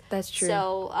abdominals. That's true.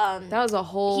 So, that was a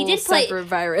whole separate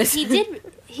virus. He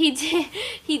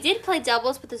did play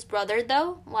doubles with his brother,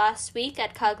 though, last week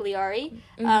at Cagliari.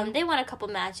 Mm-hmm. They won a couple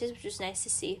matches, which was nice to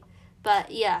see.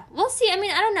 But, yeah, we'll see. I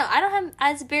don't know.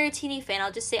 As a Berrettini fan,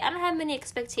 I'll just say I don't have many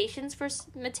expectations for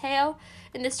Matteo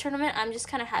in this tournament. I'm just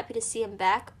kind of happy to see him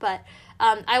back. But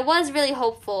I was really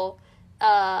hopeful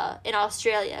in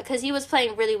Australia because he was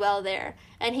playing really well there.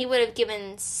 And he would have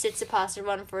given Tsitsipas a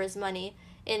run for his money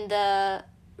in the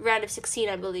round of 16,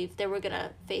 I believe. They were going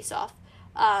to face off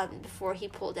before he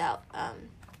pulled out.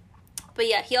 But,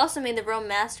 yeah, he also made the Rome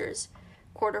Masters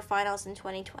quarterfinals in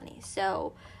 2020.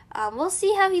 So... we'll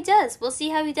see how he does.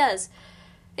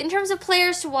 In terms of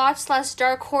players to watch /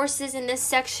 dark horses in this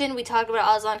section, we talked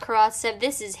about Aslan Karatsev.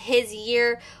 This is his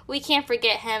year. We can't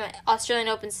forget him. Australian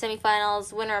Open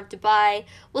semifinals, winner of Dubai.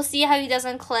 We'll see how he does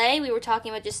on clay. We were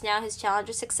talking about just now his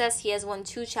challenger success. He has won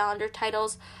 2 challenger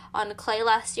titles on clay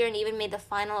last year and even made the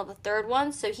final of a third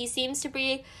one. So he seems to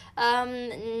be,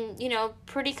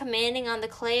 pretty commanding on the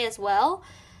clay as well.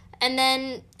 And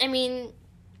then,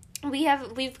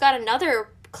 we've got another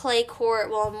clay court,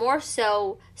 well, more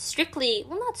so strictly,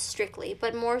 well, not strictly,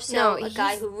 but more so a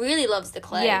guy who really loves the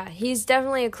clay. Yeah, he's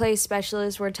definitely a clay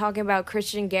specialist. We're talking about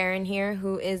Christian Garin here,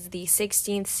 who is the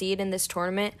 16th seed in this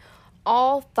tournament.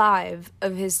 All 5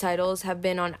 of his titles have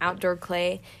been on outdoor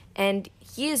clay, and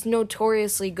he is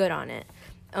notoriously good on it.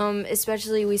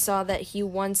 Especially we saw that he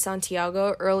won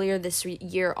Santiago earlier this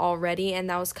year already, and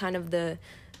that was kind of the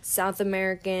South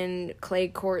American clay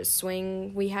court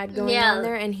swing we had going on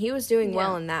there, and he was doing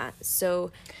well in that.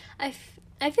 So I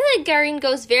feel like Garin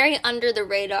goes very under the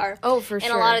radar. Oh, for sure.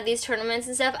 In a lot of these tournaments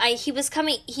and stuff. He was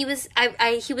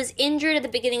injured at the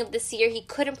beginning of this year. He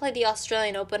couldn't play the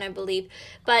Australian Open, I believe.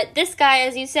 But this guy,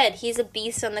 as you said, he's a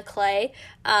beast on the clay.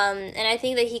 And I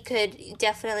think that he could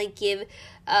definitely give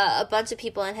a bunch of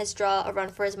people in his draw a run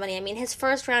for his money. I mean, his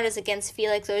first round is against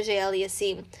Felix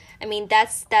Auger-Aliassime. I mean,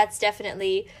 that's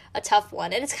definitely a tough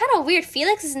one. And it's kind of weird.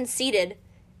 Felix isn't seeded.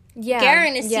 Yeah,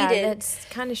 Garin is seeded. Yeah, that's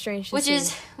kind of strange to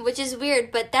see. Which is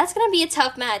weird, but that's going to be a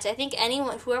tough match. I think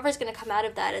whoever's going to come out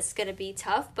of that is going to be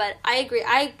tough, but I agree.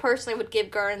 I personally would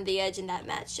give Garin the edge in that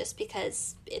match just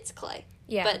because it's clay.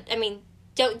 Yeah. But, I mean,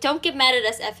 don't get mad at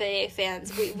us FAA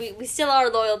fans. We still are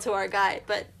loyal to our guy,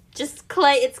 but just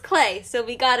clay, it's clay, so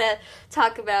we got to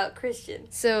talk about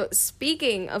Christian. So,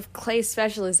 speaking of clay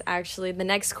specialists, actually, the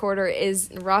next quarter is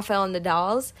Rafael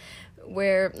Nadal's,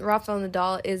 where Rafael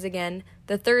Nadal is, again,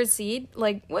 the 3rd seed.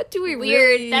 Like, what do we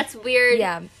really... That's weird.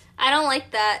 Yeah. I don't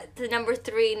like that. The number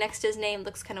 3 next to his name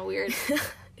looks kind of weird.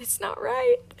 It's not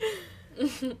right.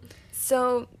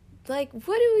 So, like,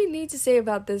 what do we need to say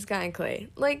about this guy in clay?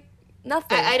 Like,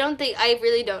 nothing. I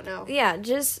really don't know. Yeah,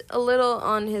 just a little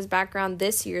on his background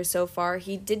this year so far.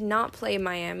 He did not play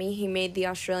Miami. He made the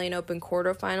Australian Open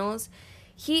quarterfinals.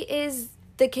 He is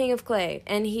the king of clay,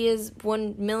 and he is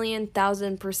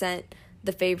 1,000,000%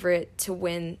 the favorite to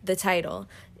win the title.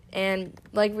 And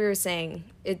like we were saying,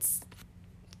 it's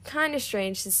kind of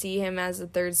strange to see him as the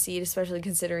 3rd seed, especially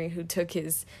considering who took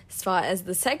his spot as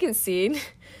the 2nd seed.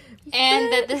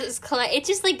 And that this is clay. It's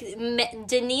just like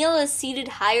Daniil is seeded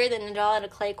higher than Nadal in a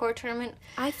clay court tournament.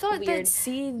 I thought that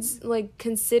seeds like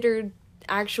considered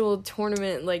actual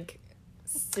tournament like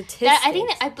statistics.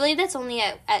 I believe that's only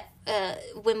at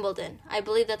Wimbledon. I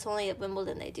believe that's only at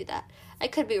Wimbledon they do that. I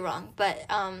could be wrong, but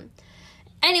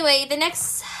anyway, the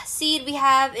next seed we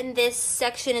have in this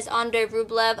section is Andrei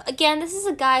Rublev. Again, this is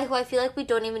a guy who I feel like we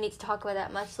don't even need to talk about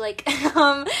that much. Like,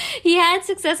 he had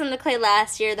success on the clay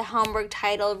last year, the Hamburg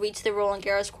title, reached the Roland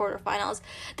Garros quarterfinals.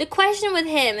 The question with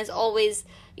him is always,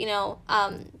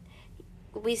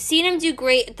 we've seen him do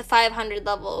great at the 500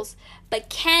 levels, but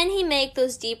can he make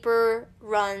those deeper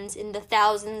runs in the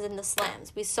thousands and the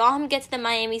slams? We saw him get to the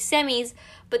Miami semis,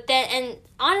 but then, and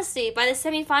honestly, by the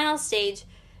semifinal stage,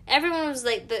 everyone was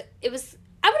like,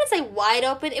 I wouldn't say wide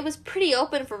open, it was pretty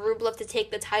open for Rublev to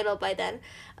take the title by then.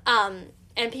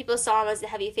 And people saw him as the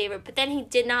heavy favorite, but then he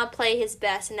did not play his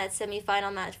best in that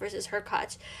semifinal match versus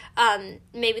Hurkacz.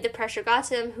 Maybe the pressure got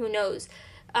to him, who knows.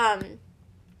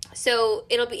 So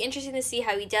it'll be interesting to see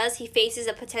how he does. He faces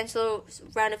a potential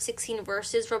round of 16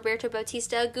 versus Roberto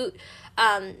Bautista Agut,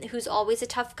 who's always a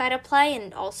tough guy to play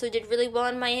and also did really well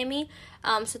in Miami.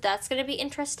 So that's going to be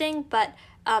interesting. But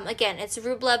again, it's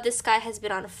Rublev. This guy has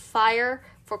been on fire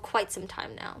for quite some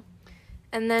time now.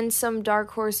 And then some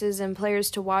dark horses and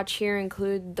players to watch here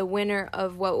include the winner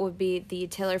of what would be the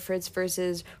Taylor Fritz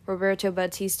versus Roberto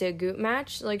Bautista Agut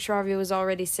match. Like Shravya was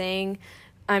already saying,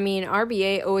 I mean,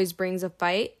 RBA always brings a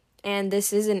fight. And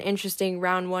this is an interesting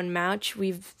round 1 match.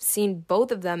 We've seen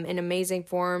both of them in amazing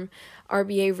form.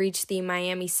 RBA reached the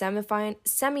Miami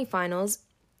semifinals,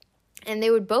 and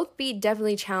they would both be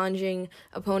definitely challenging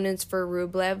opponents for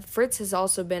Rublev. Fritz has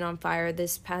also been on fire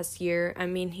this past year. I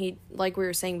mean, he, like we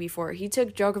were saying before, he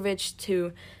took Djokovic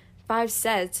to 5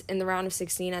 sets in the round of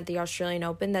 16 at the Australian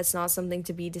Open. That's not something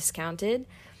to be discounted.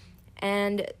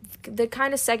 And the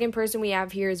kind of second person we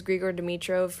have here is Grigor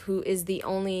Dimitrov, who is the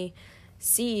only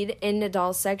seed in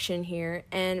Nadal's section here,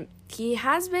 and he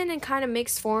has been in kind of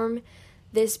mixed form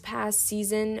this past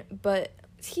season, but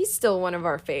he's still one of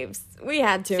our faves. We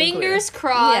had to Fingers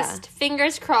crossed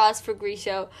for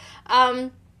Grisho.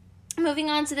 Moving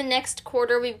on to the next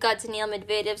quarter, we've got Daniil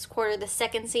Medvedev's quarter, the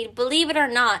 2nd seed. Believe it or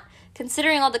not,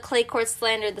 considering all the clay court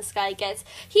slander this guy gets,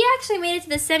 he actually made it to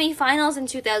the semifinals in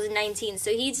 2019, so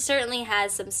he certainly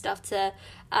has some stuff to,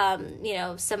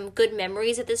 some good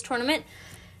memories at this tournament.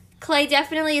 Clay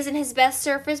definitely isn't his best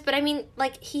surface, but I mean,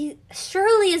 like, he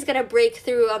surely is gonna break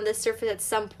through on this surface at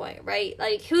some point, right?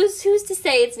 Like, who's to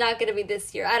say it's not gonna be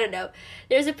this year? I don't know.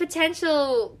 There's a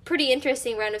potential pretty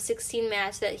interesting round of 16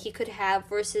 match that he could have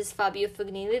versus Fabio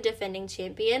Fognini, the defending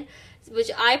champion, which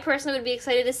I personally would be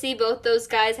excited to see. Both those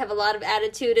guys have a lot of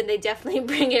attitude and they definitely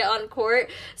bring it on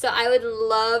court, so I would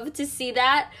love to see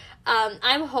that.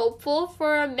 I'm hopeful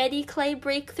for a Medi Clay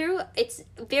breakthrough. It's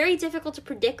very difficult to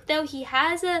predict, though. He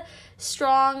has a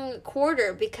strong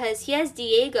quarter because he has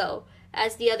Diego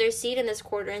as the other seed in this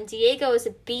quarter, and Diego is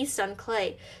a beast on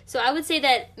clay. So I would say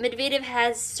that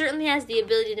Medvedev certainly has the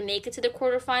ability to make it to the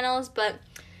quarterfinals, but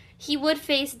he would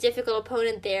face a difficult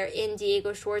opponent there in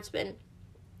Diego Schwartzman.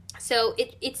 So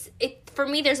it's for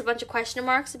me, there's a bunch of question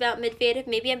marks about Medvedev.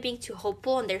 Maybe I'm being too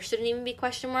hopeful and there shouldn't even be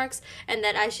question marks, and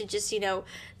that I should just,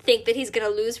 think that he's going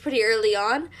to lose pretty early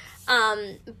on.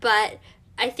 But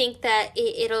I think that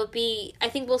I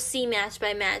think we'll see match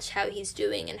by match how he's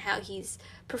doing and how he's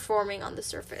performing on the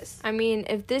surface. I mean,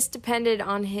 if this depended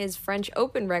on his French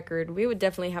Open record, we would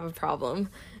definitely have a problem.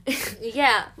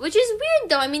 Yeah, which is weird,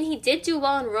 though. I mean, he did do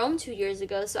well in Rome 2 years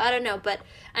ago, so I don't know. But,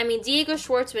 I mean, Diego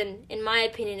Schwartzman, in my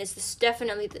opinion, is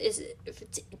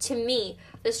to me,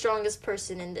 the strongest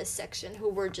person in this section, who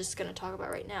we're just going to talk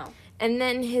about right now. And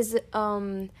then his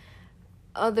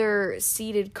other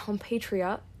seeded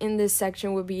compatriot in this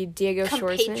section would be Diego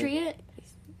Schwartzman. Compatriot?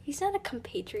 He's not a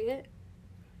compatriot.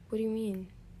 What do you mean?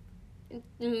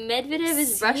 Medvedev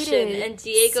is Russian and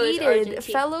Diego is Argentine.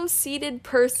 Fellow seated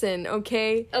person,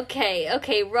 okay?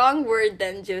 Okay, wrong word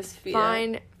then,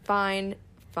 Josephina. Fine.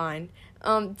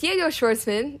 Diego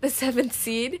Schwartzman, the 7th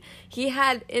seed, he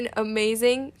had an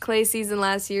amazing clay season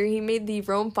last year. He made the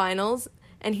Rome finals,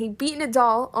 and he beat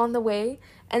Nadal on the way,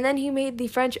 and then he made the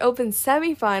French Open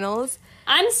semifinals.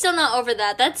 I'm still not over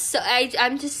that.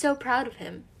 I'm just so proud of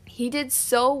him. He did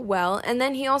so well, and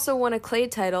then he also won a clay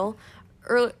title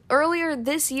earlier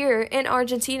this year in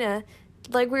Argentina.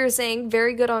 Like we were saying,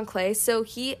 very good on clay, so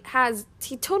he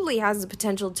totally has the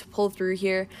potential to pull through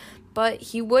here, but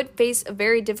he would face a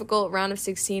very difficult round of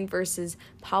 16 versus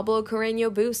Pablo Carreño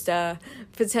Busta,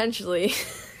 potentially.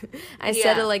 I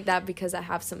said it like that because I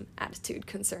have some attitude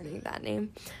concerning that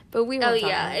name, but we won't talk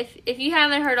about it. If you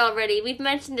haven't heard already, we've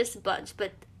mentioned this a bunch,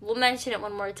 but we'll mention it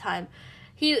one more time.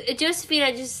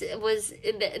 Josephina just was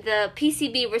the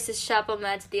PCB versus Shapo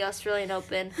match at the Australian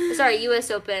Open. Sorry,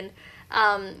 U.S. Open.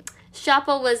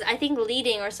 Shapo was, I think,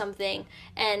 leading or something,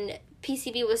 and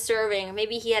PCB was serving.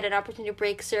 Maybe he had an opportunity to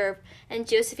break serve, and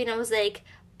Josephina was like,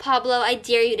 Pablo, I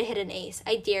dare you to hit an ace.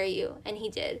 I dare you. And he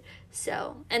did.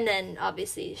 So, and then,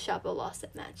 obviously, Shapo lost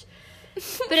that match.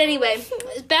 But anyway,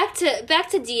 back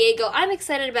to Diego. I'm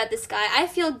excited about this guy. I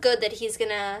feel good that he's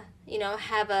gonna,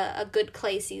 have a good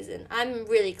clay season. I'm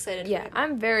really excited for him.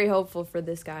 I'm very hopeful for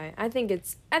this guy. I think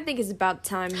it's about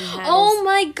time he has. Oh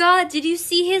my god, did you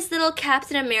see his little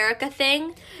Captain America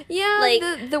thing? Yeah,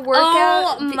 like the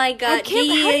workout. Oh my god. How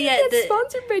did he get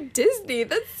sponsored by Disney?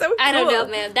 That's so cool. I don't know,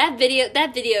 man. That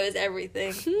video is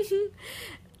everything.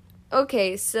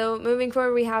 Okay, so moving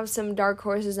forward, we have some dark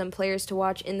horses and players to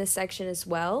watch in this section as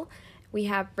well. We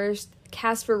have first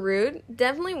Casper Ruud,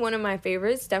 definitely one of my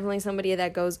favorites. Definitely somebody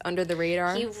that goes under the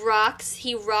radar. He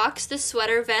rocks the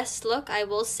sweater vest look. I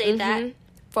will say that.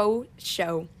 Faux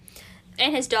show.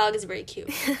 And his dog is very cute.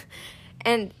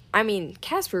 And I mean,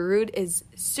 Casper Ruud is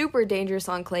super dangerous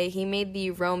on clay. He made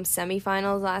the Rome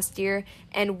semifinals last year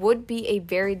and would be a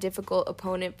very difficult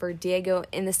opponent for Diego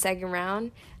in the second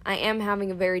round. I am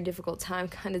having a very difficult time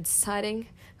kind of deciding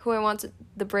who I want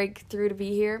the breakthrough to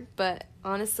be here, but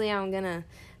honestly, I'm going to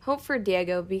hope for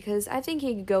Diego because I think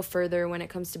he could go further when it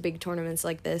comes to big tournaments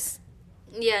like this.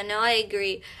 Yeah, no, I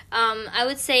agree. I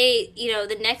would say,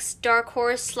 the next dark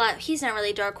horse, he's not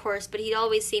really a dark horse, but he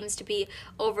always seems to be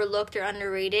overlooked or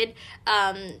underrated,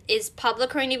 is Pablo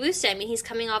Carreño Busta. I mean, he's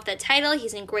coming off that title.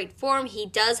 He's in great form. He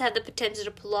does have the potential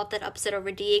to pull off that upset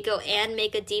over Diego and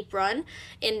make a deep run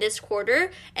in this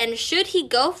quarter. And should he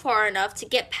go far enough to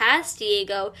get past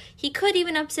Diego, he could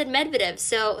even upset Medvedev.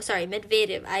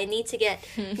 Medvedev. I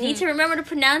need to remember to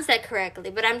pronounce that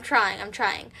correctly, but I'm trying.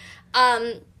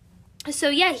 So,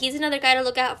 yeah, he's another guy to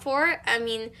look out for. I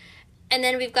mean, and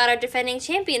then we've got our defending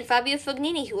champion, Fabio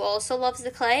Fognini, who also loves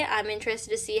the clay. I'm interested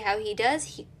to see how he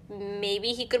does.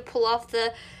 Maybe he could pull off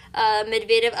the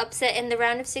Medvedev upset in the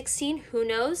round of 16. Who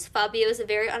knows? Fabio is a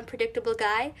very unpredictable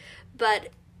guy. But,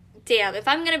 damn, if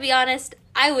I'm going to be honest,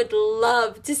 I would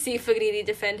love to see Fognini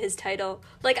defend his title.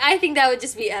 I think that would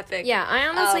just be epic. Yeah, I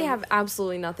honestly have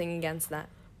absolutely nothing against that.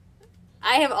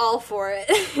 I am all for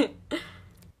it.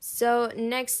 So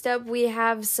next up, we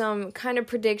have some kind of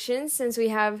predictions since we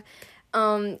have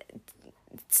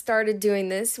started doing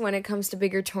this when it comes to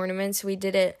bigger tournaments. We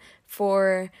did it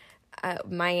for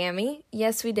Miami.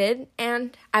 Yes, we did.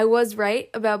 And I was right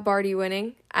about Barty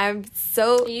winning. I'm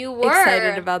so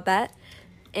excited about that.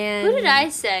 And who did I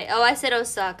say? Oh, I said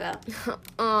Osaka.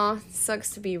 Aw,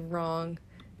 sucks to be wrong.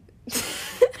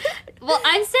 Well,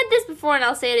 I've said this before and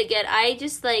I'll say it again. I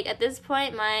just, at this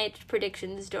point, my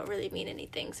predictions don't really mean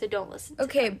anything, so don't listen to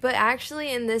them. But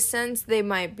actually, in this sense, they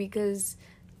might, because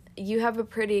you have a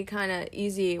pretty kind of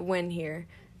easy win here.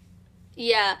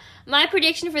 Yeah. My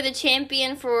prediction for the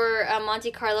champion for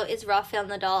Monte Carlo is Rafael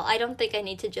Nadal. I don't think I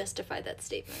need to justify that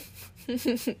statement.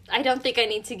 I don't think I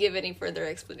need to give any further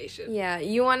explanation. Yeah,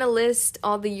 you want to list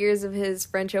all the years of his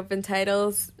French Open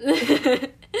titles?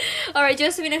 All right,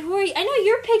 Josephina, who are you? I know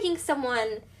you're picking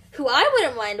someone who I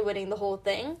wouldn't mind winning the whole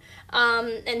thing,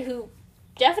 and who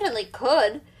definitely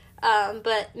could,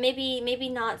 but maybe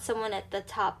not someone at the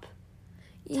top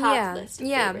list of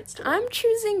favorites to win. I'm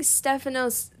choosing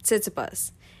Stefanos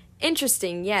Tsitsipas.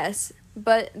 Interesting, yes,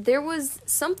 but there was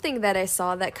something that I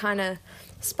saw that kind of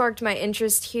sparked my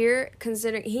interest here,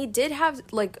 considering he did have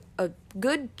a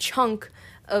good chunk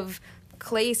of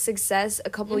clay success a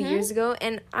couple of years ago,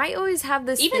 and I always have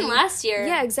this even last year.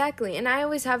 Yeah, exactly. And I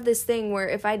always have this thing where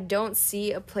if I don't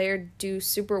see a player do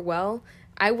super well,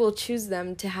 I will choose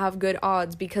them to have good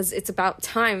odds, because it's about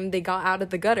time they got out of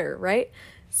the gutter, right?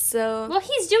 So well,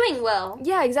 he's doing well.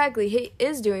 Yeah, exactly. He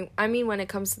is doing, I mean, when it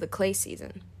comes to the clay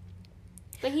season.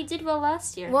 But he did well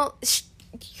last year. Well,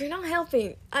 you're not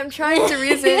helping. I'm trying to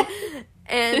reason,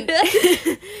 and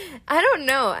I don't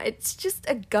know. It's just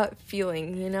a gut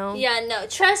feeling, you know? Yeah, no.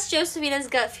 Trust Josefina's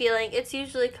gut feeling. It's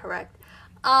usually correct.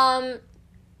 And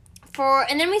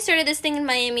then we started this thing in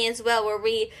Miami as well, where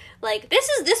we, this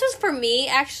was for me,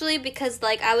 actually, because,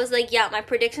 I was yeah, my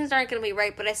predictions aren't going to be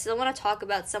right, but I still want to talk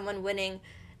about someone winning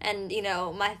and,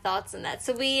 my thoughts on that.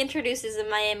 So we introduced this in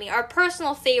Miami, our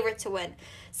personal favorite to win.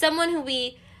 Someone who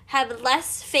we have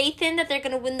less faith in that they're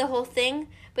going to win the whole thing,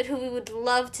 but who we would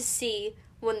love to see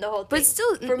win the whole thing. But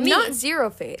still, for me, not zero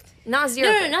faith. Not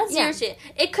zero faith. No, not zero faith.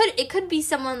 It could be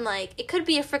someone it could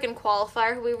be a freaking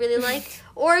qualifier who we really like,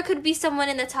 or it could be someone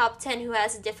in the top 10 who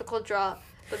has a difficult draw,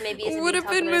 but maybe isn't would have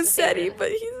been Musetti,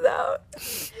 but he's out.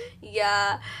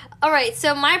 Yeah. All right,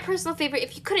 so my personal favorite,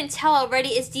 if you couldn't tell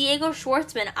already, is Diego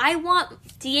Schwartzman. I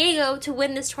want Diego to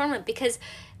win this tournament because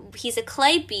he's a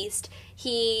clay beast.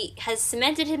 He has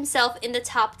cemented himself in the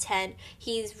top 10.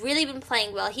 He's really been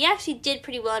playing well. He actually did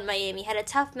pretty well in Miami. Had a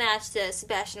tough match to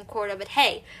Sebastian Corda, but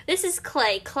hey, this is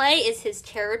clay. Clay is his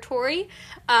territory.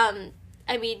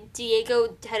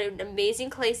 Diego had an amazing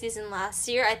clay season last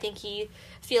year. I think he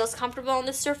feels comfortable on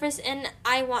the surface, and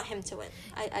I want him to win.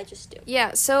 I just do.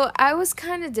 Yeah, so I was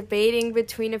kind of debating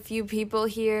between a few people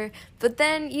here, but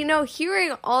then,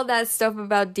 hearing all that stuff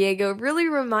about Diego really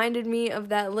reminded me of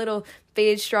that little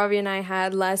phase Stravia and I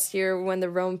had last year when the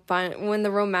Rome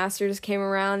Masters came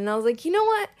around, and I was like, you know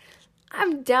what?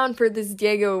 I'm down for this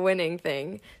Diego winning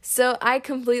thing. So I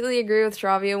completely agree with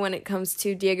Stravia when it comes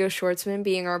to Diego Schwartzman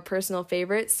being our personal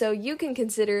favorite. So you can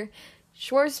consider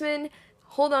Schwartzman,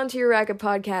 Hold On to Your Racket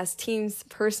podcast team's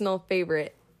personal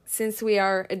favorite, since we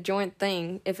are a joint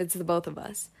thing if it's the both of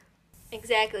us.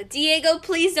 Exactly. Diego,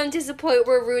 please don't disappoint.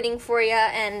 We're rooting for you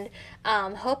and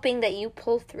hoping that you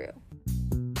pull through.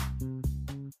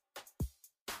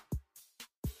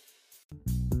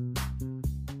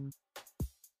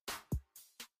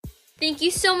 Thank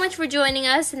you so much for joining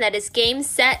us, and that is game,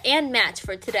 set, and match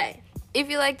for today.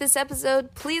 If you like this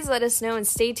episode, please let us know and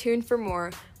stay tuned for more.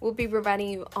 We'll be providing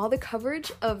you all the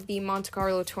coverage of the Monte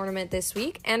Carlo tournament this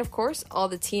week, and of course, all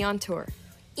the tea on tour.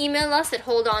 Email us at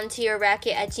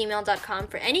holdontoyourracket@gmail.com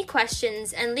for any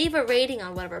questions, and leave a rating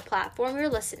on whatever platform you're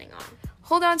listening on.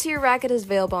 Hold On to Your Racket is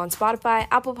available on Spotify,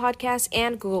 Apple Podcasts,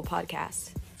 and Google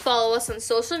Podcasts. Follow us on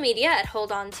social media at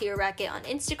Hold On to Your Racket on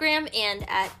Instagram and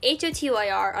at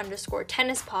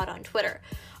HOTYR_tennispod on Twitter.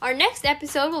 Our next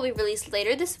episode will be released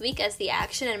later this week as the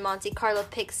action in Monte Carlo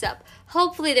picks up.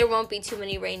 Hopefully there won't be too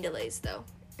many rain delays, though.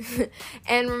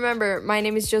 And remember, my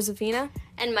name is Josefina.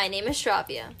 And my name is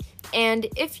Stravia. And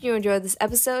if you enjoyed this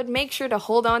episode, make sure to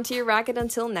hold on to your racket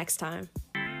until next time.